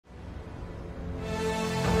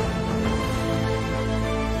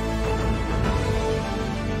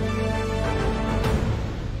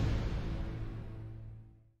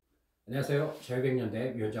안녕하세요.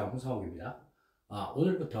 자유백년대 위원장 홍상욱입니다.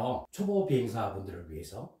 오늘부터 초보 비행사 분들을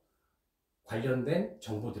위해서 관련된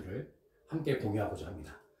정보들을 함께 공유하고자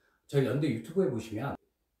합니다. 저희 연대 유튜브에 보시면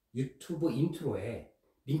유튜브 인트로에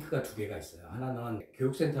링크가 두 개가 있어요. 하나는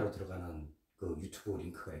교육센터로 들어가는 그 유튜브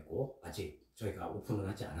링크가 있고, 아직 저희가 오픈을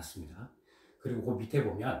하지 않았습니다. 그리고 그 밑에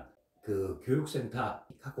보면 그 교육센터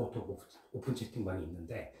카카오톡 오픈 채팅방이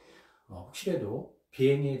있는데, 혹시라도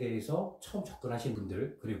비행에 대해서 처음 접근하신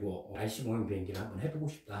분들, 그리고 RC 모형 비행기를 한번 해보고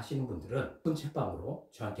싶다 하시는 분들은 오픈챗방으로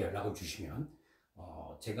저한테 연락을 주시면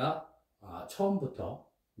제가 처음부터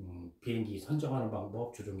비행기 선정하는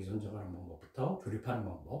방법, 조종기 선정하는 방법부터 조립하는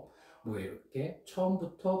방법, 뭐 이렇게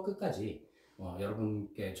처음부터 끝까지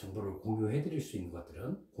여러분께 정보를 공유해 드릴 수 있는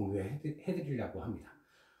것들은 공유해 드리려고 합니다.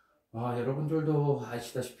 여러분들도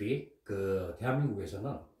아시다시피 그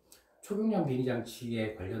대한민국에서는 초경량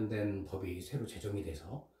비행장치에 관련된 법이 새로 제정이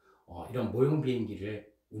돼서 이런 모형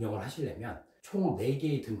비행기를 운영을 하시려면 총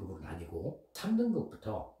 4개의 등급으로 나뉘고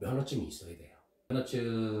 3등급부터 면허증이 있어야 돼요.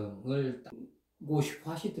 면허증을 따고 싶어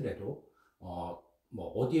하시더라도 뭐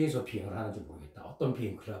어디에서 비행을 하는지 모르겠다, 어떤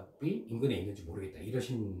비행 클럽이 인근에 있는지 모르겠다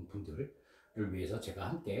이러신 분들을 위해서 제가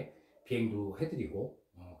함께 비행도 해드리고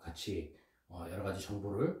같이 여러 가지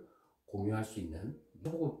정보를 공유할 수 있는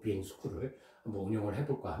초보비행스쿨을 한번 운영을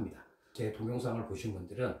해볼까 합니다. 제 동영상을 보신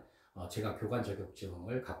분들은 제가 교관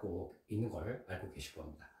자격증을 갖고 있는 걸 알고 계실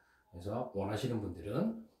겁니다. 그래서 원하시는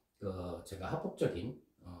분들은 제가 합법적인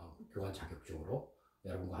교관 자격증으로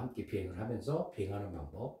여러분과 함께 비행을 하면서 비행하는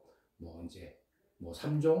방법, 뭐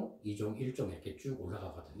 3종, 2종, 1종 이렇게 쭉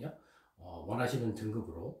올라가거든요. 원하시는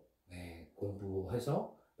등급으로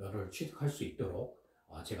공부해서 면허를 취득할 수 있도록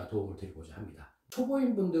제가 도움을 드리고자 합니다.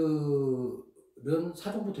 초보인 분들은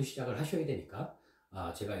사전부터 시작을 하셔야 되니까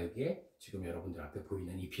제가 여기에 지금 여러분들 앞에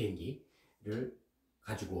보이는 이 비행기를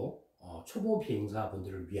가지고 초보 비행사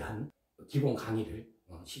분들을 위한 기본 강의를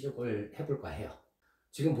시작을 해볼까 해요.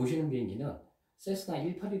 지금 보시는 비행기는 세스나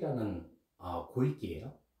 18이라는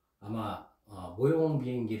고익기예요. 아마 모형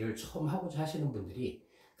비행기를 처음 하고자 하시는 분들이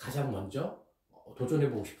가장 먼저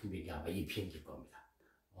도전해보고 싶은 비행기 아마 이 비행기일 겁니다.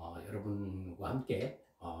 여러분과 함께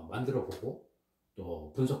만들어보고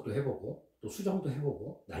또 분석도 해보고 또 수정도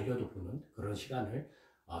해보고 날려도 보는 그런 시간을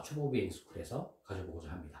초보비행스쿨에서 가져보고자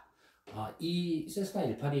합니다. 이 세스나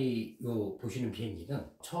 18이 보시는 비행기는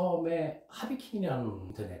처음에 하비킨이라는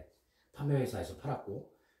인터넷 판매 회사에서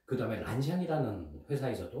팔았고, 그 다음에 란샹이라는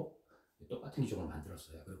회사에서도 똑같은 기종을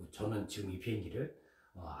만들었어요. 그리고 저는 지금 이 비행기를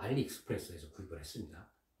알리익스프레스에서 구입을 했습니다.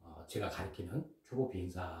 제가 가르치는 초보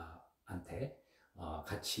비행사한테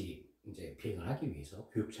같이 이제 비행을 하기 위해서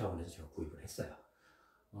교육 차원에서 제가 구입을 했어요.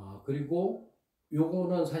 그리고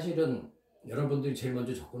요거는 사실은 여러분들이 제일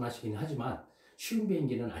먼저 접근하시긴 하지만 쉬운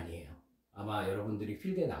비행기는 아니에요. 아마 여러분들이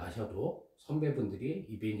필드에 나가셔도 선배분들이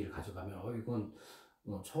이 비행기를 가져가면 이건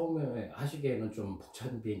처음에 하시기에는 좀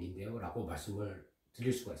벅찬 비행기인데요 라고 말씀을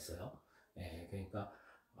드릴 수가 있어요. 그러니까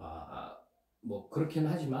뭐 그렇긴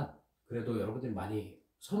하지만 그래도 여러분들이 많이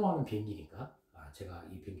선호하는 비행기니까 제가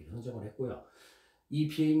이 비행기를 선정을 했고요. 이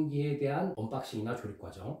비행기에 대한 언박싱이나 조립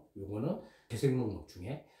과정, 요거는 재생 목록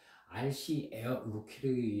중에 RC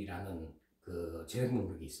에어루키르라는 그 재생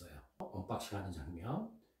목록이 있어요. 언박싱 하는 장면,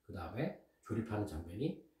 그 다음에 조립하는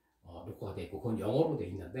장면이 녹화가 되어 있고, 그건 영어로 되어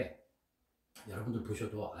있는데 여러분들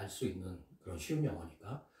보셔도 알 수 있는 그런 쉬운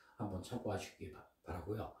영어니까 한번 참고하시기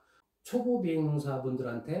바라고요. 초보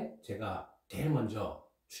비행사분들한테 제가 제일 먼저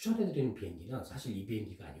추천해드리는 비행기는 사실 이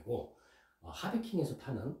비행기가 아니고 하비킹에서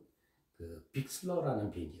파는 그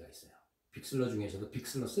빅슬러라는 비행기가 있어요. 빅슬러 중에서도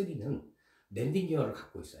빅슬러 3는 랜딩 기어를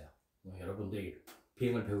갖고 있어요. 여러분들이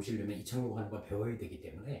비행을 배우시려면 이착륙하는 걸 배워야 되기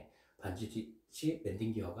때문에 반드시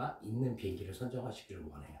랜딩 기어가 있는 비행기를 선정하시기를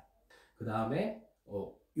원해요. 그 다음에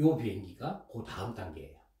이 비행기가 그 다음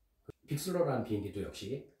단계예요. 빅슬러라는 비행기도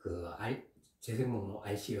역시 그 재생 목록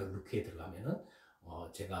RC 루키에 들어가면은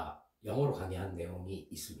제가 영어로 강의한 내용이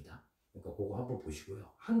있습니다. 그러니까 그거 한번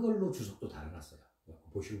보시고요. 한글로 주석도 달아놨어요.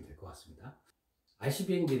 보시면 될 것 같습니다. RC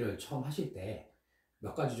비행기를 처음 하실 때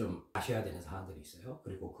몇 가지 좀 아셔야 되는 사항들이 있어요.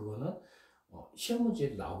 그리고 그거는 시험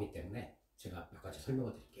문제에도 나오기 때문에 제가 몇 가지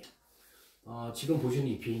설명을 드릴게요. 지금 보시는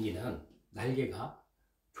이 비행기는 날개가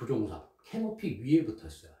조종석, 캐노피 위에 붙어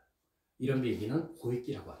있어요. 이런 비행기는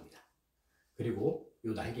고익기라고 합니다. 그리고 이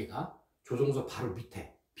날개가 조종석 바로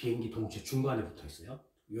밑에 비행기 동체 중간에 붙어 있어요.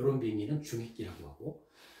 이런 비행기는 중익기라고 하고,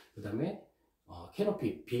 그 다음에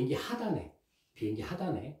캐노피 비행기 하단에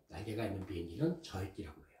날개가 있는 비행기는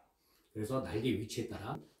저익기라고 해요. 그래서 날개 위치에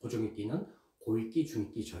따라 고정익기는 고익기,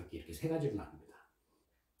 중익기, 저익기 이렇게 세 가지로 나눕니다.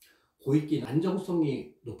 고익기는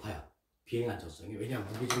안정성이 높아요. 비행 안정성이. 왜냐하면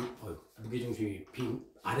무게중심이 비행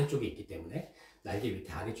아래쪽에 있기 때문에 날개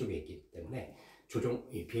밑에 아래쪽에 있기 때문에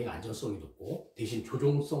비행 안전성이 높고 대신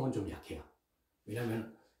조종성은 좀 약해요.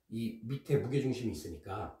 왜냐하면 이 밑에 무게중심이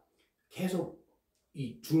있으니까 계속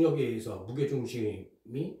이 중력에 의해서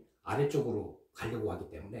무게중심이 아래쪽으로 가려고 하기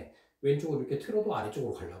때문에 왼쪽으로 이렇게 틀어도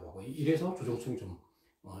아래쪽으로 가려고 하고, 이래서 조종성이 좀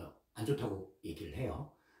안 좋다고 얘기를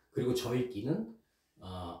해요. 그리고 저익기는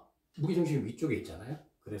무게중심이 위쪽에 있잖아요.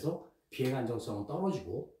 그래서 비행 안정성은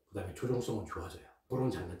떨어지고 그 다음에 조종성은 좋아져요. 그런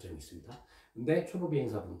장단점이 있습니다. 근데 초보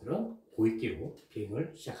비행사분들은 고익기로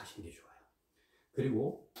비행을 시작하시는 게 좋아요.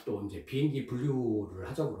 그리고 또 이제 비행기 분류를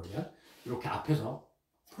하자 그러면 이렇게 앞에서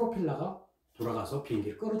프로펠러가 돌아가서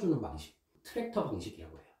비행기를 끌어주는 방식, 트랙터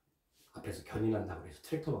방식이라고 해요. 앞에서 견인한다고 해서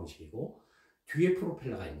트랙터 방식이고, 뒤에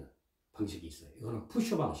프로펠러가 있는 방식이 있어요. 이거는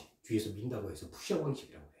푸셔 방식, 뒤에서 민다고 해서 푸셔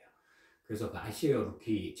방식이라고 해요. 그래서 그 RC비행기알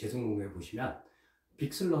루키 재승용에 보시면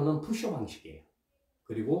빅슬러는 푸셔 방식이에요.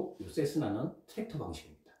 그리고 이 세스나는 트랙터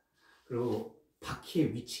방식입니다. 그리고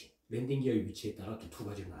바퀴의 위치, 랜딩 기어의 위치에 따라 또 두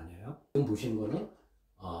가지로 나뉘어요. 지금 보시는 거는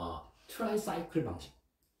트라이사이클 방식.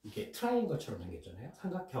 이게 트라이앵글처럼 생겼잖아요.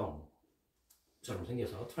 삼각형처럼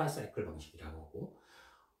생겨서 트라이사이클 방식이라고 하고,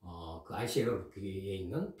 그 RC비행기알 루키에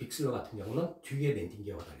있는 빅슬러 같은 경우는 뒤에 랜딩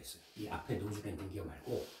기어가 달려있어요. 이 앞에 노즈 랜딩 기어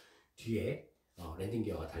말고 뒤에 랜딩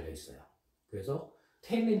기어가 달려있어요. 그래서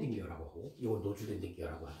테일 랜딩 기어라고 하고, 이건 노즈 랜딩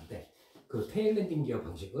기어라고 하는데, 그 테일 랜딩 기어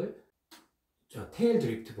방식을 테일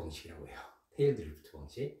드리프트 방식이라고 해요. 테일 드리프트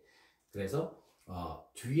방식. 그래서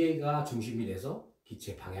뒤에가 중심이 돼서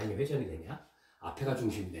기체 방향이 회전이 되냐, 앞에가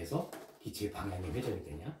중심이 돼서 기체의 방향이 회전이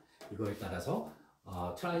되냐, 이거에 따라서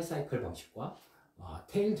트라이사이클 방식과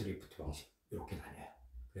테일 드리프트 방식, 이렇게 나뉘어요.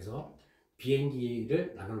 그래서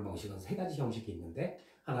비행기를 나누는 방식은 세 가지 형식이 있는데,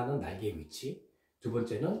 하나는 날개의 위치, 두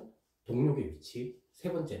번째는 동력의 위치,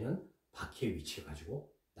 세 번째는 바퀴의 위치를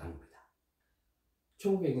가지고 나눕니다.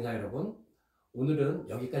 초보 비행사 여러분, 오늘은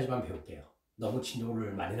여기까지만 배울게요. 너무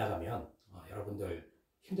진도를 많이 나가면 여러분들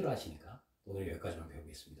힘들어 하시니까 오늘 여기까지만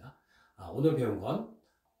배우겠습니다. 오늘 배운 건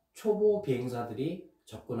초보 비행사들이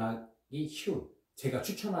접근하기 쉬운, 제가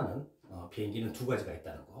추천하는 비행기는 두 가지가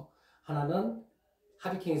있다는 거. 하나는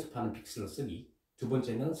하비킹에서 파는 빅슬러 3, 두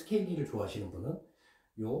번째는 스케일기를 좋아하시는 분은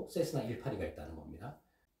요 세스나 182가 있다는 겁니다.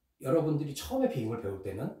 여러분들이 처음에 비행을 배울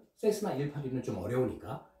때는 세스나 182는 좀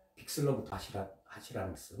어려우니까 빅슬러부터 하시라는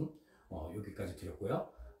말씀 여기까지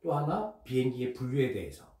드렸고요. 또 하나, 비행기의 분류에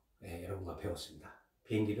대해서 여러분과 배웠습니다.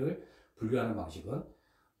 비행기를 분류하는 방식은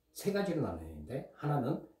세 가지로 나뉘는데,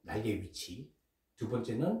 하나는 날개의 위치, 두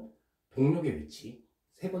번째는 동력의 위치,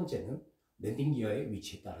 세 번째는 랜딩 기어의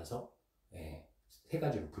위치에 따라서 세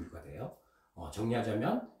가지로 분류가 돼요.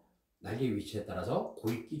 정리하자면 날개의 위치에 따라서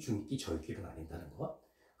고익기, 중익기, 저익기로 나뉜다는 것.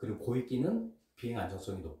 그리고 고익기는 비행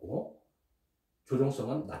안정성이 높고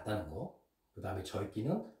조종성은 낮다는 거. 그 다음에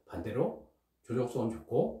저익기는 반대로 조종성은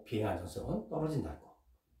좋고 비행 안정성은 떨어진다는 거.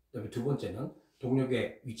 그 다음에 두 번째는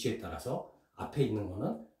동력의 위치에 따라서 앞에 있는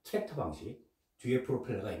거는 트랙터 방식, 뒤에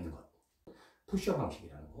프로펠러가 있는 것, 푸셔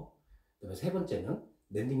방식이라는 거. 그 다음에 세 번째는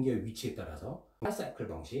랜딩 기어의 위치에 따라서 사이클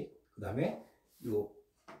방식, 그 다음에 요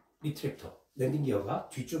리트랙터, 랜딩 기어가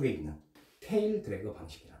뒤쪽에 있는 테일 드래그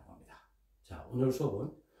방식이라는 겁니다. 자, 오늘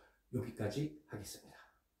수업은 여기까지 하겠습니다.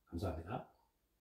 감사합니다.